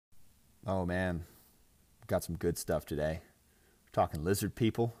Oh man, got some good stuff today. We're talking lizard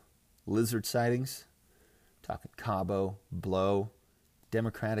people, lizard sightings, talking Cabo, Blow,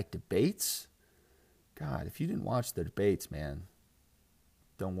 Democratic debates. God, if you didn't watch the debates, man,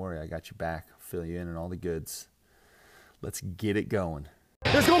 don't worry, I got your back. I'll fill you in on all the goods. Let's get it going.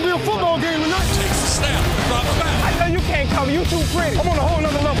 It's gonna be a football game tonight. Takes the snap, drops back. I know you can't cover. You too pretty. I'm on a whole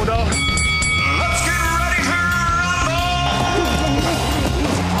nother level, dog. Let's get ready to rumble!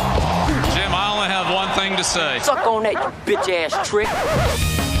 Jim, I only have one thing to say. Suck on that, you bitch-ass trick.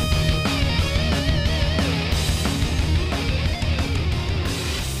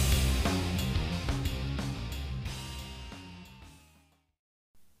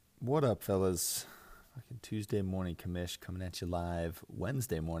 What up, fellas? Fucking Tuesday morning commish coming at you live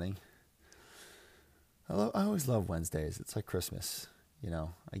Wednesday morning. I always love Wednesdays. It's like Christmas. You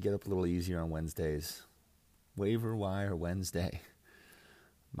know, I get up a little easier on Wednesdays. Waiver wire Wednesday.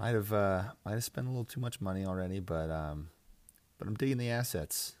 Might have spent a little too much money already, but I'm digging the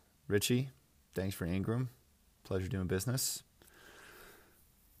assets. Richie, thanks for Ingram. Pleasure doing business.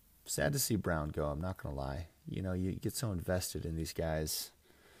 Sad to see Brown go, I'm not going to lie. You know, you get so invested in these guys.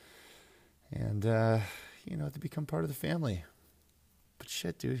 And, they become part of the family. But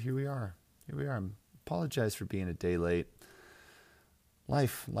shit, dude, here we are. I apologize for being a day late.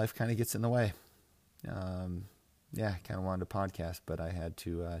 Life kind of gets in the way. Kind of wanted to podcast, but I had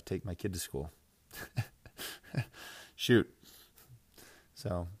to take my kid to school. Shoot.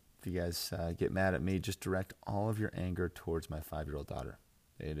 So if you guys get mad at me, just direct all of your anger towards my 5-year-old daughter.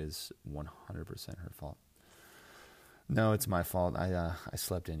 It is 100% her fault. No, it's my fault. I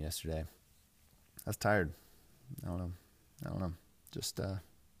slept in yesterday. I was tired. I don't know. Just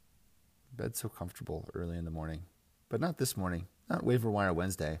bed's so comfortable early in the morning. But not this morning. Not waiver wire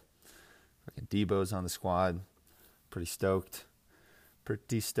Wednesday. Fucking Debo's on the squad. Pretty stoked.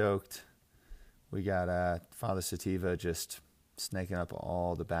 We got Father Sativa just snaking up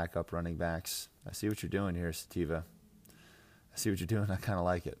all the backup running backs. I see what you're doing here, Sativa. I see what you're doing. I kind of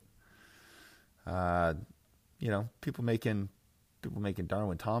like it. People making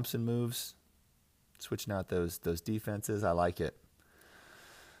Darwin Thompson moves. Switching out those defenses, I like it.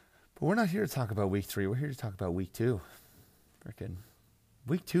 But we're not here to talk about week 3. We're here to talk about week 2. Freaking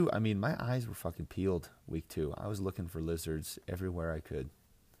week 2. I mean, my eyes were fucking peeled week 2. I was looking for lizards everywhere I could.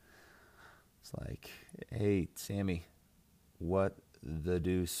 It's like, hey, Sammy, what the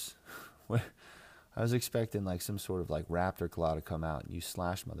deuce? I was expecting like some sort of like raptor claw to come out and you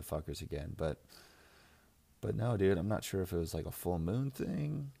slash motherfuckers again, but no, dude. I'm not sure if it was like a full moon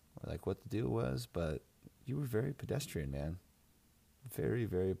thing. Like what the deal was, but you were very pedestrian, man. Very,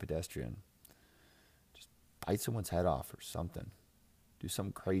 very pedestrian. Just bite someone's head off or something. Do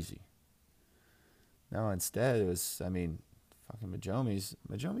something crazy. No, instead it was, fucking Majomes.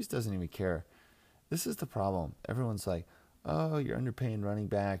 Majomes doesn't even care. This is the problem. Everyone's like, oh, you're underpaying running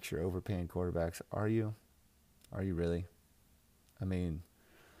backs, you're overpaying quarterbacks. Are you? Are you really? I mean,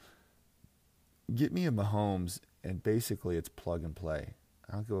 get me a Mahomes, and basically it's plug and play.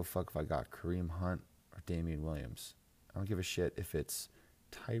 I don't give a fuck if I got Kareem Hunt or Damian Williams. I don't give a shit if it's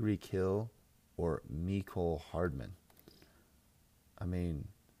Tyreek Hill or Mecole Hardman. I mean,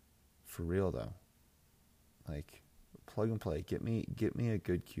 for real though. Like, plug and play. Get me a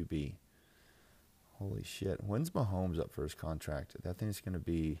good QB. Holy shit. When's Mahomes up for his contract? That thing's gonna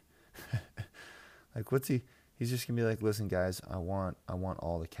be like, what's he? He's just gonna be like, listen, guys, I want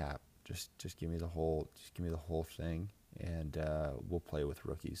all the cap. Just give me the whole thing. And we'll play with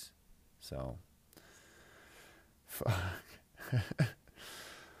rookies. So, fuck.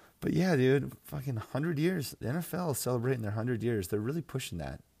 But yeah, dude, fucking 100 years. The NFL is celebrating their 100 years. They're really pushing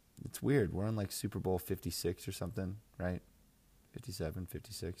that. It's weird. We're on like Super Bowl 56 or something, right? 57,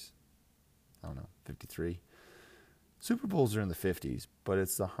 56. I don't know, 53. Super Bowls are in the 50s, but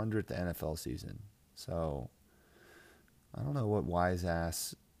it's the 100th NFL season. So, I don't know what wise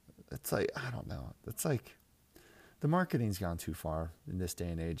ass. It's like, I don't know. It's like, the marketing's gone too far in this day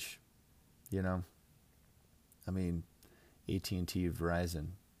and age, you know? I mean, AT&T,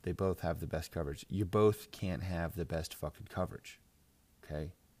 Verizon, they both have the best coverage. You both can't have the best fucking coverage,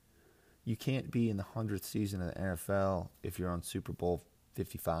 okay? You can't be in the 100th season of the NFL if you're on Super Bowl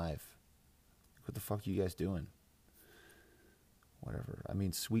 55. What the fuck are you guys doing? Whatever. I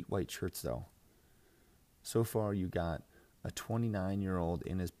mean, sweet white shirts, though. So far, you got a 29-year-old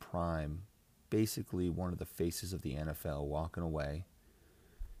in his prime, basically one of the faces of the NFL, walking away.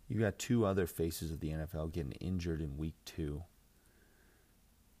 You got 2 other faces of the NFL getting injured in week 2.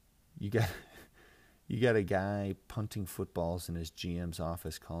 You got a guy punting footballs in his GM's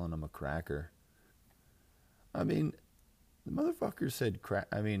office, calling him a cracker. I mean, The motherfucker said crack.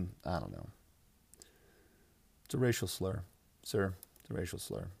 I mean, I don't know. It's a racial slur, sir. It's a racial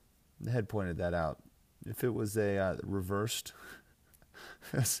slur. The head pointed that out. If it was a reversed,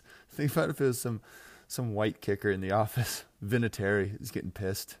 think about if it was some white kicker in the office. Vinatieri is getting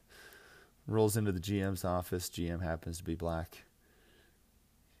pissed. Rolls into the GM's office. GM happens to be black.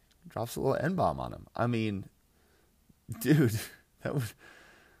 Drops a little N-bomb on him. I mean, dude, I'm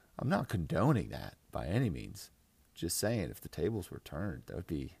not condoning that by any means. Just saying, if the tables were turned, that would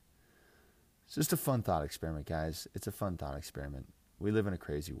be... It's just a fun thought experiment, guys. It's a fun thought experiment. We live in a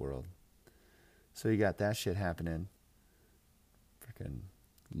crazy world. So you got that shit happening. Freaking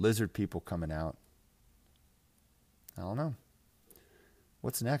lizard people coming out. I don't know.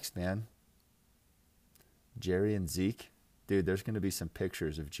 What's next, man? Jerry and Zeke? Dude, there's going to be some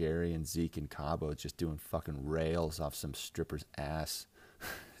pictures of Jerry and Zeke and Cabo just doing fucking rails off some stripper's ass.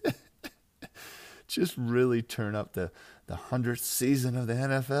 Just really turn up the 100th season of the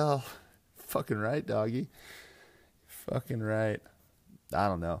NFL. Fucking right, doggy. Fucking right. I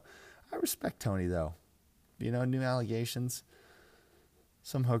don't know. I respect Tony, though. You know, new allegations.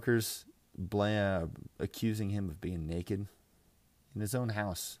 Some hookers accusing him of being naked in his own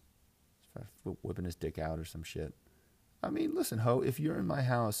house. Whipping his dick out or some shit. I mean, listen, ho, if you're in my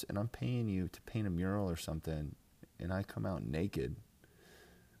house and I'm paying you to paint a mural or something and I come out naked,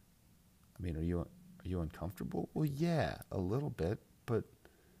 I mean, are you uncomfortable? Well, yeah, a little bit, but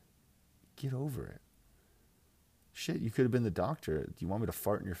get over it. Shit, you could have been the doctor. Do you want me to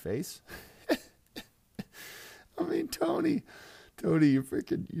fart in your face? I mean, Tony, you're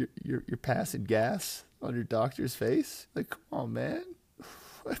freaking, you're passing gas on your doctor's face? Like, come on, man.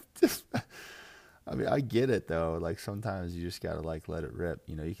 I mean, I get it though. Like sometimes you just gotta like let it rip.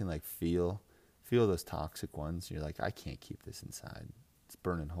 You know, you can like feel those toxic ones. You're like, I can't keep this inside. It's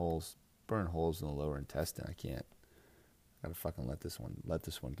burning holes in the lower intestine. I can't. I gotta fucking let this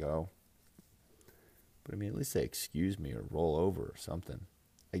one go. But I mean, at least say excuse me or roll over or something.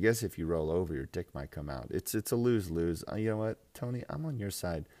 I guess if you roll over, your dick might come out. It's a lose-lose. You know what, Tony? I'm on your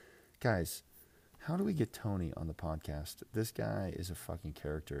side, guys. How do we get Tony on the podcast? This guy is a fucking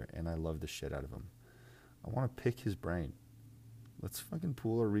character, and I love the shit out of him. I want to pick his brain. Let's fucking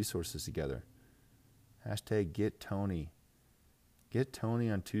pool our resources together. Hashtag get Tony. Get Tony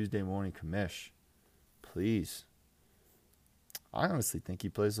on Tuesday Morning Commish. Please. I honestly think he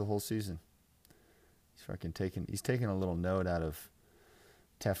plays the whole season. He's taking a little note out of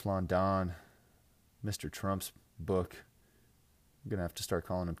Teflon Don, Mr. Trump's book. I'm going to have to start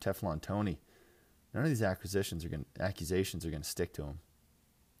calling him Teflon Tony. None of these accusations are going to stick to him.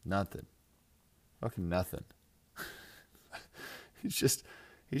 Nothing. Fucking nothing. He's just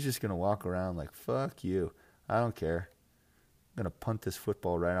going to walk around like, fuck you. I don't care. I'm going to punt this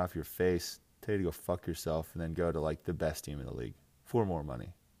football right off your face, tell you to go fuck yourself, and then go to like the best team in the league for more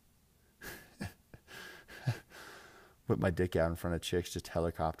money. Put my dick out in front of chicks, just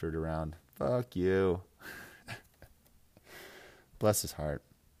helicoptered around. Fuck you. Bless his heart.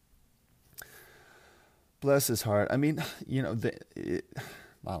 Bless his heart. I mean, you know, I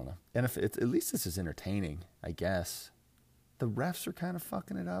don't know. And if at least this is entertaining, I guess. The refs are kind of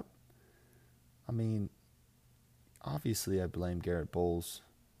fucking it up. I mean, obviously I blame Garrett Bowles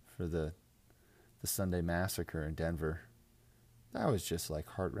for the Sunday massacre in Denver. That was just like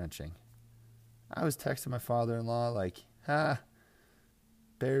heart-wrenching. I was texting my father-in-law like,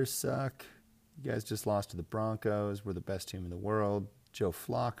 Bears suck. You guys just lost to the Broncos. We're the best team in the world. Joe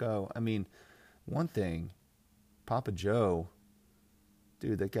Flacco. I mean, one thing, Papa Joe,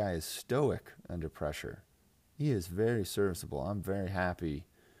 dude, that guy is stoic under pressure. He is very serviceable. I'm very happy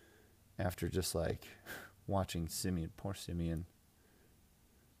after just like watching Simeon. Poor Simeon.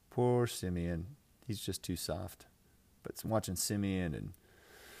 He's just too soft. But watching Simeon and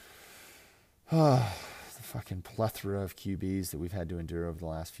the fucking plethora of QBs that we've had to endure over the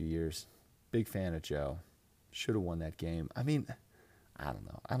last few years. Big fan of Joe. Should have won that game. I mean, I don't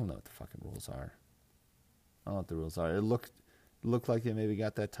know. I don't know what the fucking rules are. I don't know what the rules are. It looked like they maybe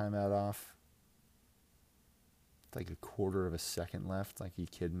got that timeout off. It's like a quarter of a second left. Like, are you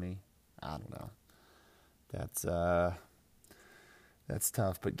kidding me? I don't know. That's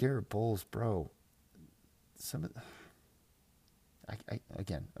tough. But Garrett Bowles, bro. I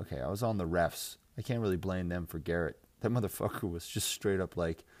was on the refs. I can't really blame them for Garrett. That motherfucker was just straight up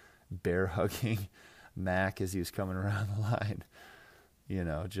like bear hugging Mac as he was coming around the line. You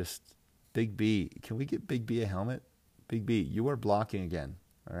know, just Big B. Can we get Big B a helmet? Big B, you are blocking again,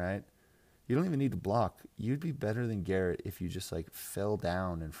 all right? You don't even need to block. You'd be better than Garrett if you just like fell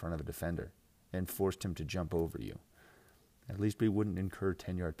down in front of a defender and forced him to jump over you. At least we wouldn't incur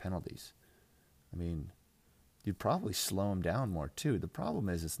 10-yard penalties. I mean, you'd probably slow him down more too. The problem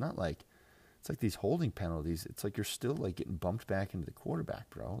is it's like these holding penalties. It's like you're still like getting bumped back into the quarterback,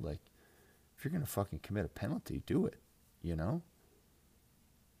 bro. Like if you're gonna fucking commit a penalty, do it. You know?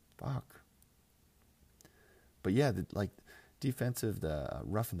 Fuck. But yeah, the defensive, the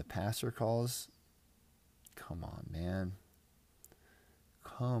roughing the passer calls. Come on, man.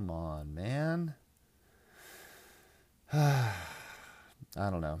 Come on, man. I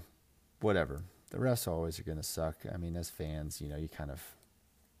don't know. Whatever. The refs always are going to suck. I mean, as fans, you kind of,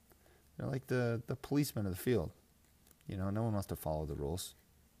 they're like the policemen of the field. No one wants to follow the rules.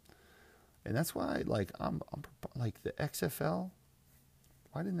 And that's why, I'm like the XFL,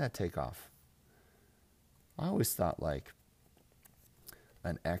 why didn't that take off? I always thought,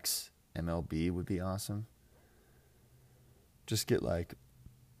 an XMLB would be awesome. Just get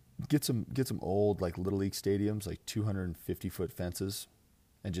some old little league stadiums, 250-foot fences,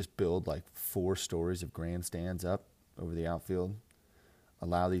 and just build 4 stories of grandstands up over the outfield.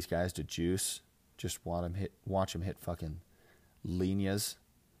 Allow these guys to juice. Just watch them hit fucking líneas.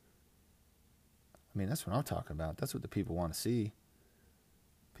 I mean, that's what I'm talking about. That's what the people want to see.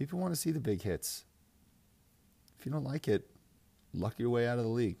 People want to see the big hits. If you don't like it, luck your way out of the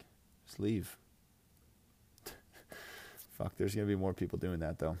league. Just leave. Fuck, there's going to be more people doing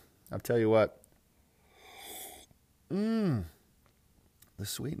that, though. I'll tell you what. The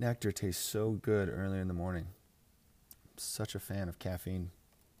sweet nectar tastes so good early in the morning. I'm such a fan of caffeine.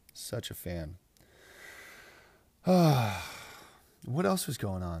 Such a fan. What else was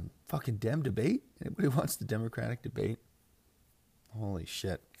going on? Fucking Dem debate? Anybody wants the Democratic debate? Holy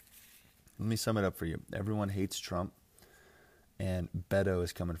shit. Let me sum it up for you. Everyone hates Trump, and Beto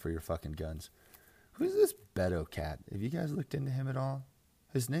is coming for your fucking guns. Who's this Beto cat? Have you guys looked into him at all?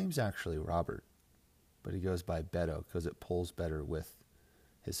 His name's actually Robert, but he goes by Beto because it pulls better with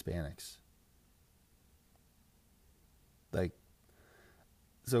Hispanics.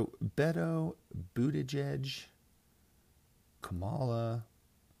 So Beto, Buttigieg, Kamala,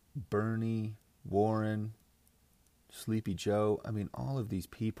 Bernie, Warren, Sleepy Joe. I mean, all of these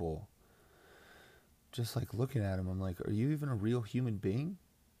people, just looking at him, I'm like, are you even a real human being?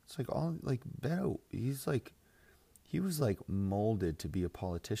 It's Beto, he was molded to be a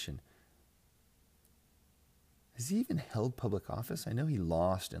politician. Has he even held public office? I know he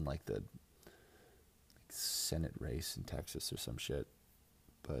lost in the Senate race in Texas or some shit.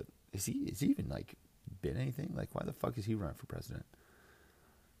 But is he even been anything? Why the fuck is he running for president?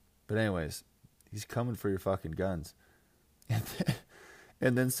 But anyways, he's coming for your fucking guns.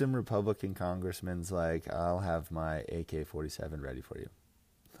 And then some Republican congressman's I'll have my AK-47 ready for you.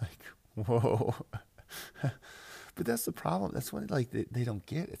 Whoa. But that's the problem. That's what they don't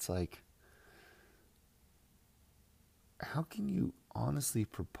get. It's how can you honestly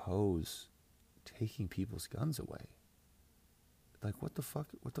propose taking people's guns away? What the fuck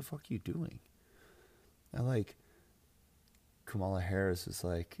are you doing? And Kamala Harris is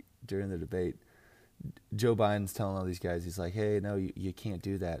during the debate, Joe Biden's telling all these guys, he's like, hey, no, you can't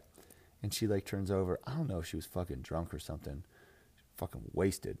do that. And she turns over. I don't know if she was fucking drunk or something, fucking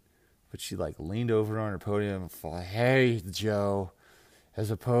wasted. But she leaned over on her podium and thought, hey, Joe,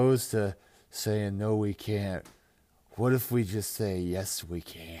 as opposed to saying, no, we can't, what if we just say, yes, we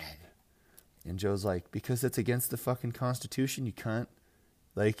can? And Joe's like, because that's against the fucking Constitution, you cunt.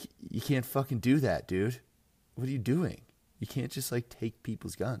 You can't fucking do that, dude. What are you doing? You can't just take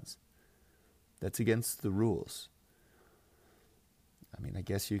people's guns. That's against the rules. I mean, I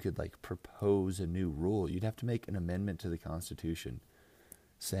guess you could propose a new rule. You'd have to make an amendment to the Constitution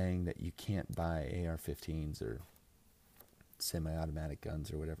saying that you can't buy AR-15s or semi-automatic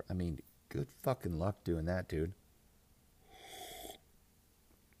guns or whatever. I mean, good fucking luck doing that, dude.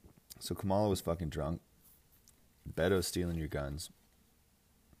 So Kamala was fucking drunk. Beto's stealing your guns.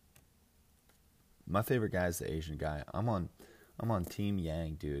 My favorite guy is the Asian guy. I'm on Team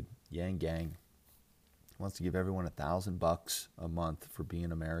Yang, dude. Yang Gang wants to give everyone $1,000 a month for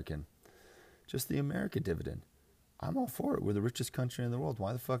being American. Just the American dividend. I'm all for it. We're the richest country in the world.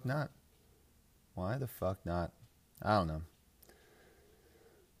 Why the fuck not? Why the fuck not? I don't know.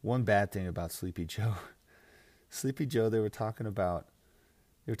 One bad thing about Sleepy Joe. Sleepy Joe, they were talking about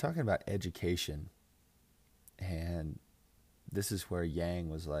education. And this is where Yang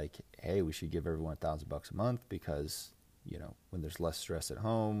was like, hey, we should give everyone $1,000 a month because, when there's less stress at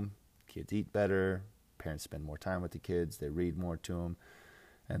home, kids eat better, parents spend more time with the kids, they read more to them.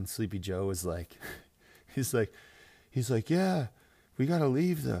 And Sleepy Joe was like, he's like, yeah, we got to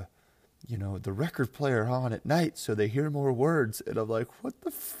leave the record player on at night so they hear more words. And I'm like, what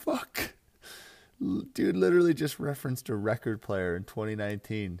the fuck? Dude literally just referenced a record player in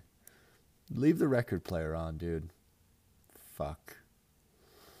 2019. Leave the record player on, dude. Fuck,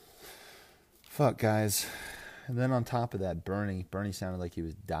 guys. And then on top of that, Bernie sounded like he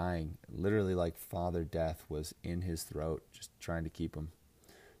was dying. Literally like Father Death was in his throat, just trying to keep him,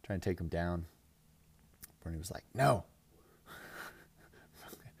 trying to take him down. Bernie was like, no.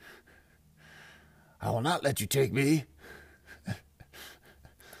 I will not let you take me.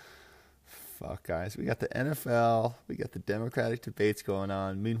 Fuck, guys. We got the NFL. We got the Democratic debates going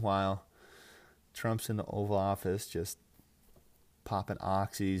on. Meanwhile, Trump's in the Oval Office just popping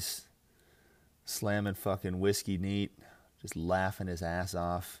oxys, slamming fucking whiskey neat, just laughing his ass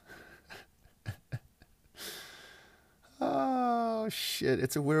off. Oh, shit.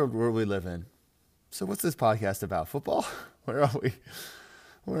 It's a weird world we live in. So what's this podcast about? Football? Where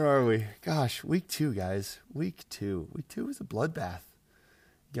are we? Gosh, week 2, guys. Week 2. Week 2 was a bloodbath.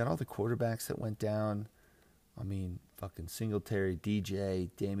 You got all the quarterbacks that went down. I mean, fucking Singletary, DJ,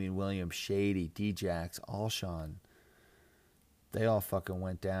 Damian Williams, Shady, Djax, Alshon. They all fucking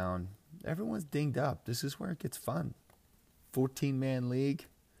went down. Everyone's dinged up. This is where it gets fun. 14-man league,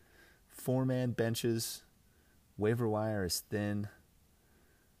 4-man benches. Waiver wire is thin.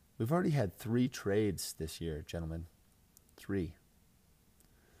 We've already had 3 trades this year, gentlemen. 3.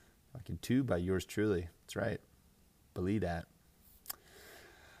 Fucking 2 by yours truly. That's right. Believe that.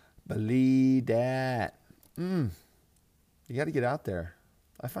 Believe that. You got to get out there.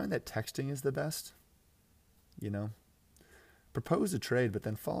 I find that texting is the best. You know, propose a trade, but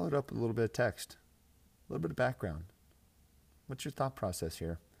then follow it up with a little bit of text, a little bit of background. What's your thought process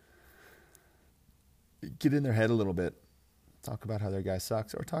here? Get in their head a little bit. Talk about how their guy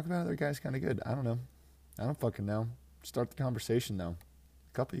sucks, or talk about how their guy's kind of good. I don't know. I don't fucking know. Start the conversation, though.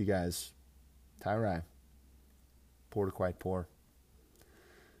 A couple of you guys, Tyrai, poor to quite poor.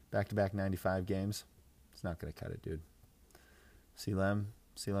 Back-to-back 95 games. It's not going to cut it, dude. Sealem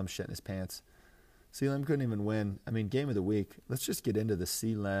shitting his pants. Sealem couldn't even win. I mean, game of the week. Let's just get into the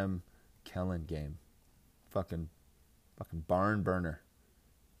Sealem-Kellen game. Fucking barn burner.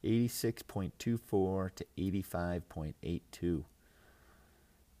 86.24 to 85.82.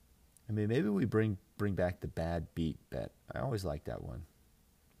 I mean, maybe we bring back the bad beat bet. I always like that one.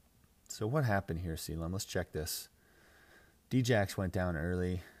 So what happened here, Sealem? Let's check this. Djax went down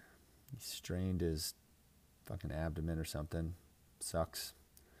early. He strained his fucking abdomen or something. Sucks.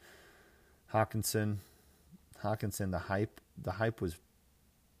 Hawkinson, the hype was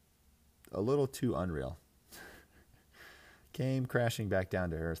a little too unreal. Came crashing back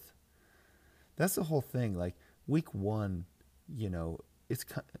down to earth. That's the whole thing. Like, week 1, you know,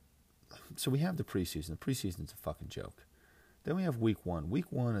 so we have the preseason. The preseason's a fucking joke. Then we have week 1.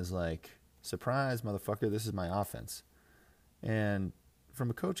 Week 1 is like, surprise, motherfucker, this is my offense. And from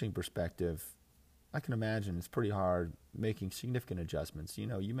a coaching perspective, I can imagine it's pretty hard making significant adjustments. You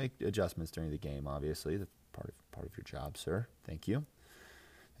know, you make adjustments during the game, obviously. That's part of your job, sir. Thank you.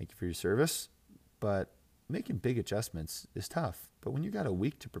 Thank you for your service. But making big adjustments is tough. But when you got a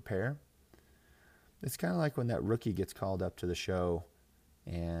week to prepare, it's kind of like when that rookie gets called up to the show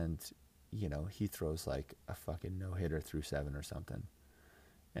and, you know, he throws like a fucking no-hitter through 7 or something.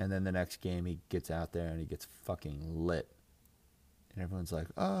 And then the next game he gets out there and he gets fucking lit. And everyone's like,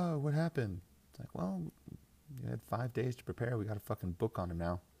 oh, what happened? It's like, well, you had 5 days to prepare. We got a fucking book on him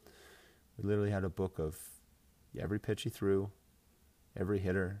now. We literally had a book of every pitch he threw, every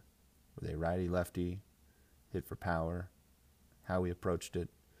hitter, were they righty, lefty, hit for power, how he approached it,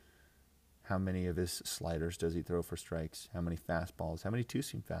 how many of his sliders does he throw for strikes, how many fastballs, how many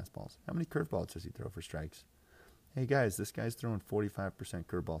two-seam fastballs, how many curveballs does he throw for strikes. Hey, guys, this guy's throwing 45%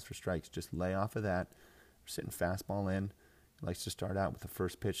 curveballs for strikes. Just lay off of that. We're sitting fastball in. He likes to start out with the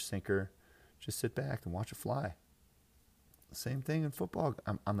first pitch sinker. Just sit back and watch it fly. Same thing in football.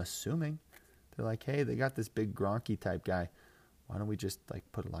 I'm assuming they're like, hey, they got this big Gronky type guy. Why don't we just like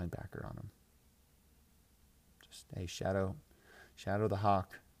put a linebacker on him? Just, hey, shadow the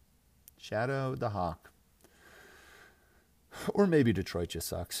hawk. Shadow the hawk. Or maybe Detroit just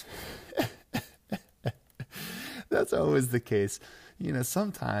sucks. That's always the case. You know,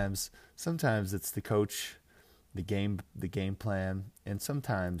 sometimes it's the coach, the game plan, and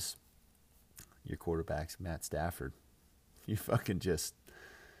sometimes your quarterback's Matt Stafford. You fucking just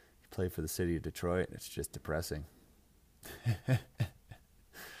play for the city of Detroit, and it's just depressing.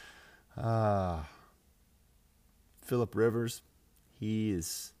 Phillip Rivers, he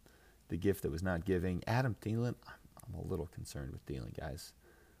is the gift that was not giving. Adam Thielen, I'm a little concerned with Thielen, guys.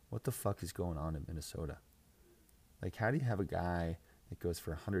 What the fuck is going on in Minnesota? Like, how do you have a guy that goes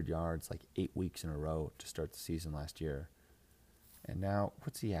for 100 yards like 8 weeks in a row to start the season last year? And now,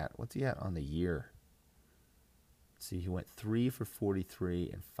 what's he at? What's he at on the year? See, he went 3 for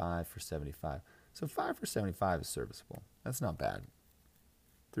 43 and 5 for 75. So 5 for 75 is serviceable. That's not bad.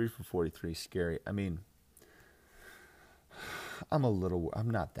 3 for 43, scary. I mean, I'm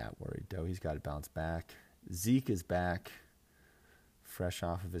not that worried, though. He's got to bounce back. Zeke is back, fresh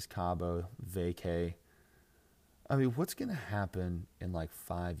off of his Cabo vacay. I mean, what's going to happen in like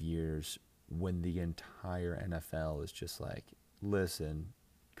 5 years when the entire NFL is just like, listen,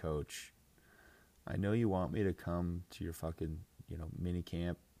 coach, I know you want me to come to your fucking, mini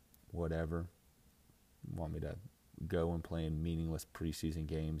camp, whatever. You want me to go and play in meaningless preseason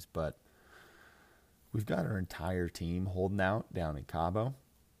games, but we've got our entire team holding out down in Cabo,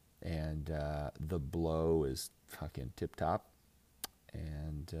 and the blow is fucking tip-top,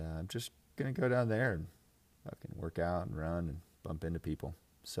 and I'm just going to go down there and fucking work out and run and bump into people.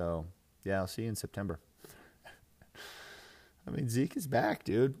 So, yeah, I'll see you in September. I mean, Zeke is back,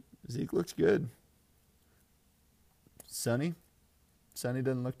 dude. Zeke looks good. Sonny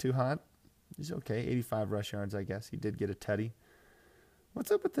doesn't look too hot. He's okay. 85 rush yards, I guess. He did get a tutty. What's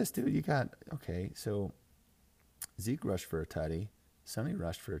up with this, dude? So Zeke rushed for a tutty. Sonny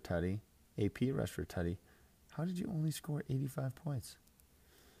rushed for a tutty. AP rushed for a tutty. How did you only score 85 points?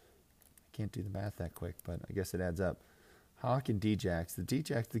 I can't do the math that quick, but I guess it adds up. Hawk and D-Jacks. The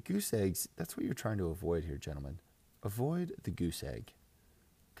goose eggs, that's what you're trying to avoid here, gentlemen. Avoid the goose egg.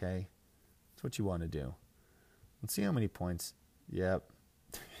 Okay? That's what you want to do. Let's see how many points. Yep.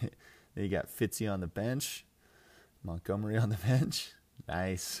 Then you got Fitzy on the bench. Montgomery on the bench.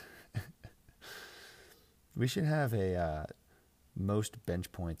 Nice. We should have a most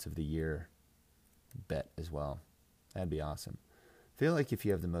bench points of the year bet as well. That'd be awesome. I feel like if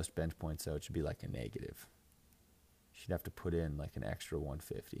you have the most bench points, though, it should be like a negative. You should have to put in like an extra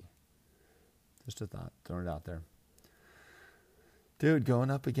 150. Just a thought. Throwing it out there. Dude,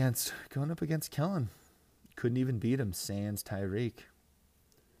 going up against Kellen. Couldn't even beat him. Sans Tyreek.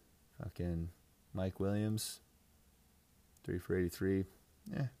 Fucking Mike Williams. 3 for 83.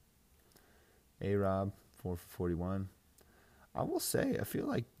 A-Rob, 4 for 41. I will say, I feel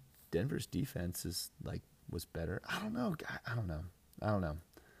like Denver's defense was better. I don't know.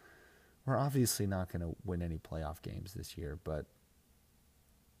 We're obviously not going to win any playoff games this year, but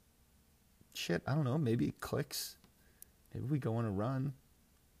shit, I don't know. Maybe it clicks. Maybe we go on a run.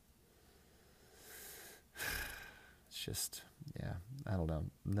 It's just, I don't know.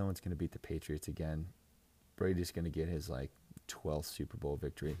 No one's going to beat the Patriots again. Brady's going to get his 12th Super Bowl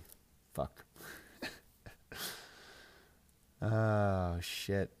victory. Fuck. Oh,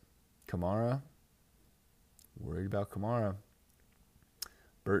 shit. Kamara. Worried about Kamara.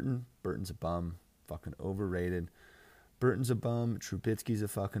 Burton's a bum. Fucking overrated. Burton's a bum. Trubisky's a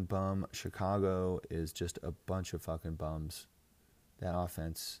fucking bum. Chicago is just a bunch of fucking bums. That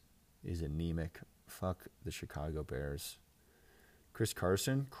offense is anemic. Fuck the Chicago Bears. Chris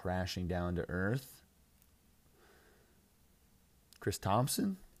Carson crashing down to earth. Chris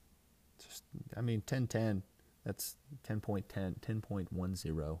Thompson. 10-10. That's 10.10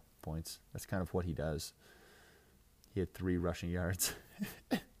 points. That's kind of what he does. He had 3 rushing yards.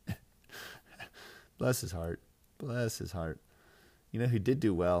 Bless his heart. You know who did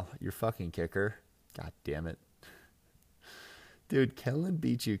do well? Your fucking kicker. God damn it. Dude, Kellen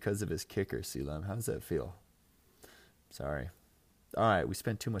beat you because of his kicker, Selam. How does that feel? Sorry. All right, we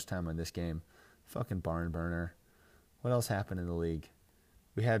spent too much time on this game. Fucking barn burner. What else happened in the league?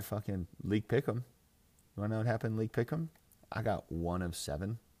 We had fucking League Pick'em. You want to know what happened in League Pick'em? I got 1 of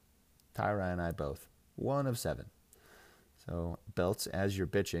 7. Tyra and I both. 1 of 7. So, Belts, as you're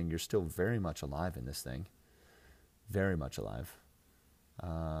bitching, you're still very much alive in this thing. Very much alive.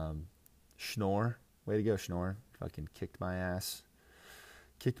 Schnorr. Way to go, Schnorr. Fucking kicked my ass.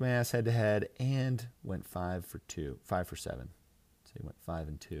 Kicked my ass head to head and went 5 for 7. So he went 5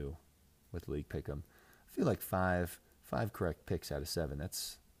 and 2 with League Pick'em. I feel like 5 correct picks out of 7.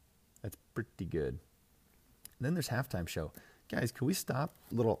 That's pretty good. And then there's halftime show. Guys, can we stop?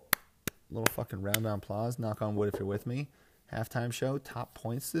 Little fucking round of applause. Knock on wood if you're with me. Halftime show. Top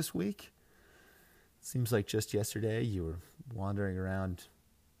points this week. Seems like just yesterday you were wandering around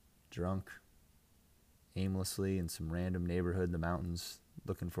drunk, aimlessly in some random neighborhood in the mountains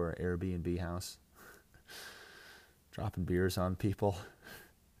looking for an Airbnb house. Dropping beers on people.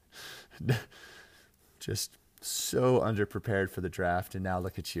 Just so underprepared for the draft, and now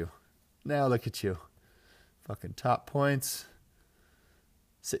look at you. Fucking top points.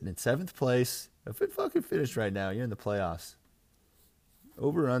 Sitting in 7th place. If it fucking finished right now, you're in the playoffs.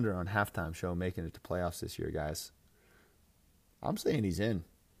 Over or under on halftime show making it to playoffs this year, guys. I'm saying he's in.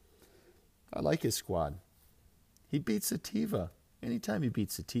 I like his squad. He beat Sativa. Anytime he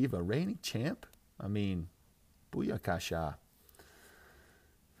beats Sativa, reigning champ, I mean, Booyakasha.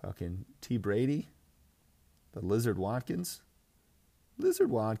 Fucking T. Brady. The Lizard Watkins.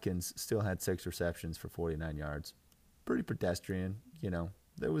 Lizard Watkins still had 6 receptions for 49 yards. Pretty pedestrian, you know.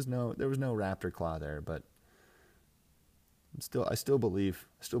 There was no raptor claw there, but I still believe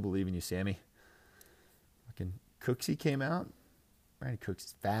in you, Sammy. Fucking Cooksey came out. Brandon Cooks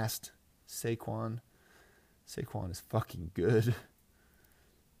is fast. Saquon is fucking good.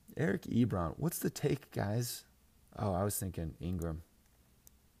 Eric Ebron, what's the take, guys? Oh, I was thinking Ingram.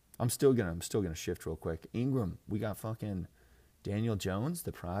 I'm still gonna shift real quick. Ingram, we got fucking Daniel Jones,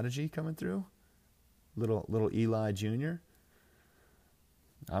 the prodigy, coming through. Little Eli Jr.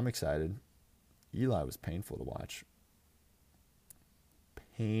 I'm excited. Eli was painful to watch.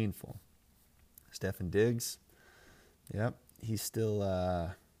 Painful. Stefan Diggs. Yep. He's still,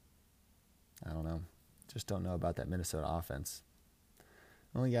 I don't know. Just don't know about that Minnesota offense.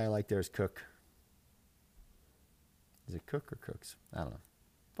 The only guy I like there is Cook. Is it Cook or Cooks? I don't know.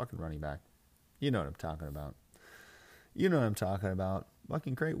 Fucking running back. You know what I'm talking about.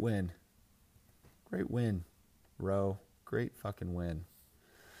 Fucking great win. Great win, Rowe. Great fucking win.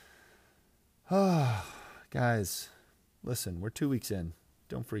 Guys, listen, we're 2 weeks in.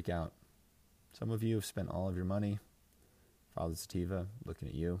 Don't freak out. Some of you have spent all of your money. Father Sativa, looking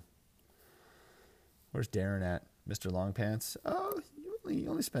at you. Where's Darren at? Mr. Longpants? Oh, you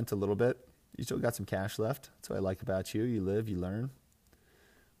only spent a little bit. You still got some cash left. That's what I like about you. You live, you learn.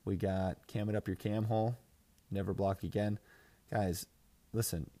 We got Cam It Up Your Cam Hole. Never block again. Guys,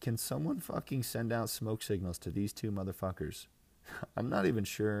 listen, can someone fucking send out smoke signals to these two motherfuckers? I'm not even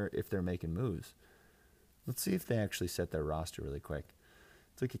sure if they're making moves. Let's see if they actually set their roster really quick.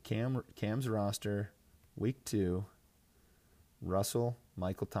 Let's look at Cam's roster. Week 2. Russell,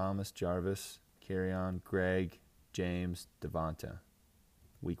 Michael Thomas, Jarvis, Kerryon, Greg, James, Devonta.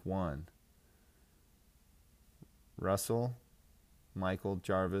 Week 1. Russell, Michael,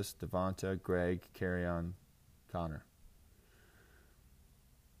 Jarvis, Devonta, Greg, Kerryon, Connor.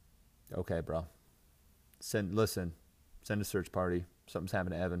 Okay, bro. Send a search party. Something's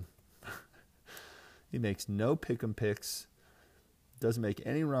happened to Evan. He makes no pick'em picks. Doesn't make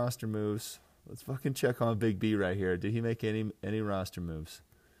any roster moves. Let's fucking check on Big B right here. Did he make any roster moves?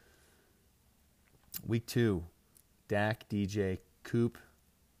 Week 2. Dak, DJ, Coop,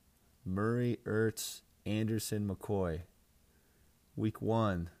 Murray, Ertz, Anderson, McCoy. Week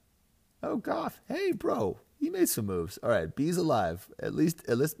 1. Oh, Goff. Hey, bro. He made some moves. All right, B's alive. At least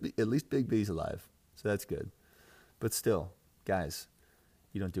Big B's alive. So that's good. But still, guys,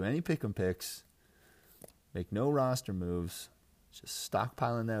 you don't do any pick'em picks. Make no roster moves. Just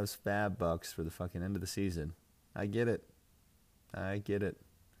stockpiling those fab bucks for the fucking end of the season. I get it.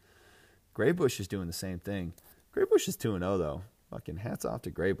 Graybush is doing the same thing. Graybush is 2-0, though. Fucking hats off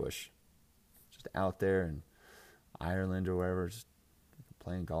to Graybush. Just out there in Ireland or wherever, just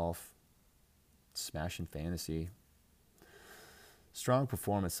playing golf, smashing fantasy. Strong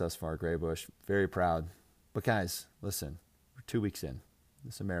performance thus far, Graybush. Very proud. But guys, listen, we're 2 weeks in.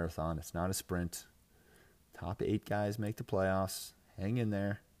 This is a marathon. It's not a sprint. Top 8 guys make the playoffs. Hang in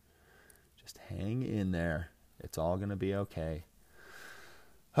there. Just hang in there. It's all going to be okay.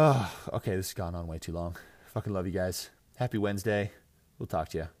 Oh, okay, this has gone on way too long. Fucking love you guys. Happy Wednesday. We'll talk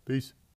to you. Peace.